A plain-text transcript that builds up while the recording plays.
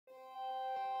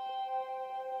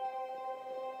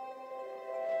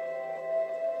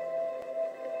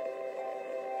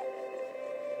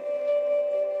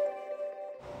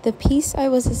The piece I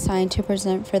was assigned to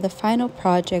present for the final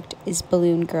project is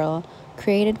Balloon Girl,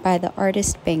 created by the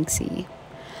artist Banksy.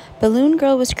 Balloon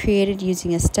Girl was created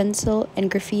using a stencil and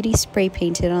graffiti spray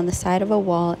painted on the side of a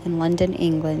wall in London,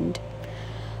 England.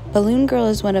 Balloon Girl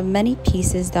is one of many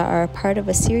pieces that are a part of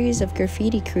a series of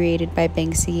graffiti created by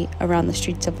Banksy around the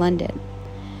streets of London.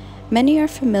 Many are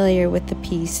familiar with the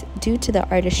piece due to the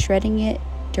artist shredding it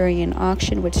during an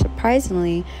auction, which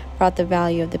surprisingly brought the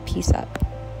value of the piece up.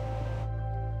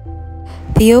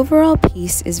 The overall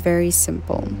piece is very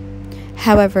simple.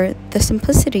 However, the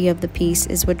simplicity of the piece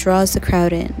is what draws the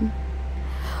crowd in.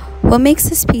 What makes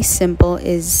this piece simple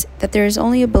is that there is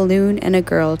only a balloon and a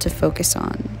girl to focus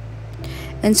on.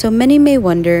 And so many may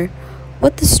wonder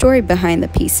what the story behind the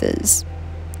piece is.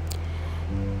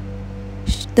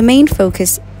 The main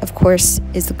focus, of course,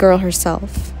 is the girl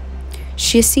herself.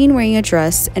 She is seen wearing a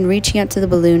dress and reaching out to the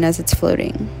balloon as it's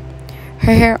floating.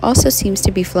 Her hair also seems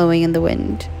to be flowing in the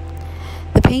wind.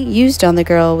 The paint used on the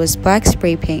girl was black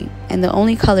spray paint, and the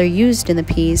only color used in the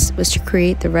piece was to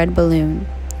create the red balloon.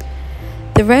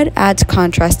 The red adds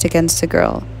contrast against the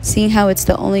girl, seeing how it's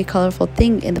the only colorful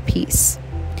thing in the piece.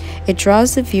 It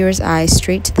draws the viewer's eyes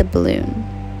straight to the balloon.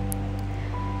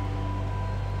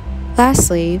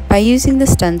 Lastly, by using the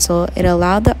stencil, it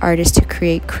allowed the artist to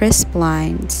create crisp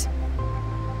lines.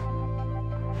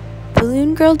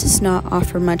 Balloon Girl does not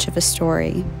offer much of a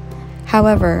story.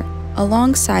 However,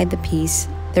 alongside the piece,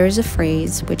 there is a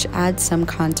phrase which adds some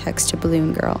context to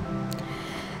Balloon Girl.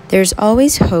 "There's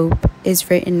always hope" is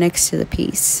written next to the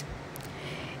piece.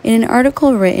 In an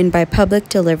article written by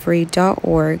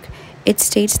publicdelivery.org, it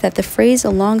states that the phrase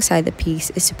alongside the piece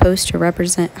is supposed to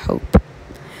represent hope.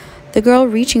 The girl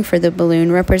reaching for the balloon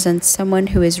represents someone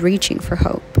who is reaching for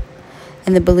hope,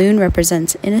 and the balloon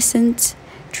represents innocence,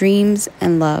 dreams,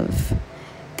 and love.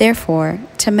 Therefore,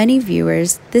 to many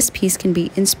viewers, this piece can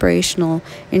be inspirational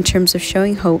in terms of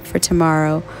showing hope for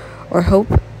tomorrow or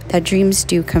hope that dreams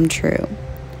do come true.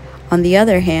 On the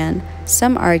other hand,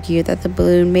 some argue that the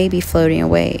balloon may be floating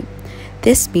away.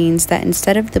 This means that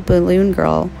instead of the balloon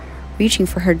girl reaching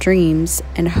for her dreams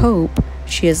and hope,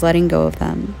 she is letting go of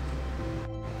them.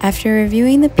 After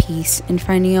reviewing the piece and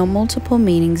finding out multiple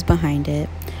meanings behind it,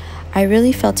 I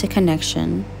really felt a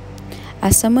connection.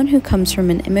 As someone who comes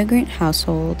from an immigrant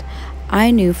household,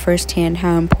 I knew firsthand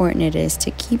how important it is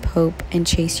to keep hope and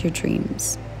chase your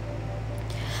dreams.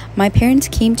 My parents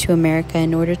came to America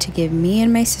in order to give me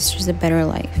and my sisters a better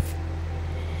life.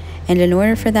 And in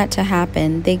order for that to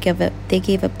happen, they gave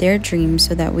up their dreams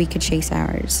so that we could chase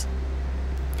ours.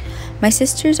 My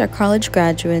sisters are college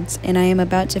graduates, and I am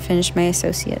about to finish my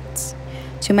associates.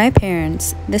 To my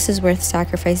parents, this is worth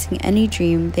sacrificing any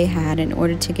dream they had in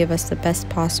order to give us the best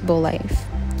possible life.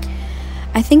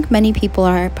 I think many people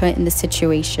are put in this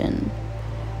situation.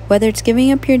 Whether it's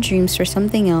giving up your dreams for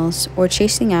something else or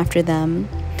chasing after them,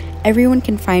 everyone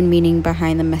can find meaning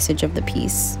behind the message of the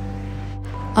piece.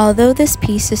 Although this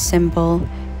piece is simple,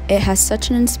 it has such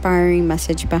an inspiring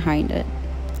message behind it.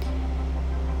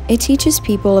 It teaches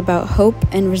people about hope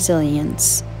and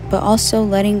resilience, but also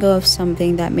letting go of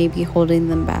something that may be holding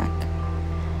them back.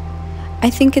 I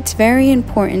think it's very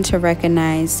important to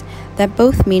recognize that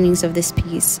both meanings of this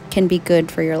piece can be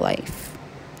good for your life.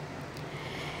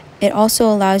 It also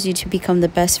allows you to become the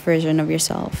best version of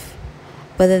yourself,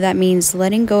 whether that means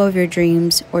letting go of your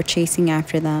dreams or chasing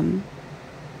after them.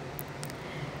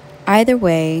 Either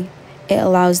way, it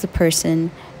allows the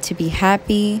person to be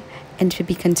happy and to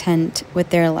be content with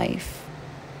their life.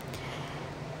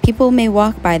 People may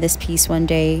walk by this piece one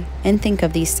day and think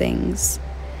of these things,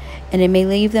 and it may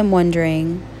leave them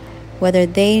wondering whether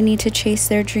they need to chase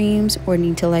their dreams or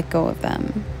need to let go of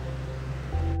them.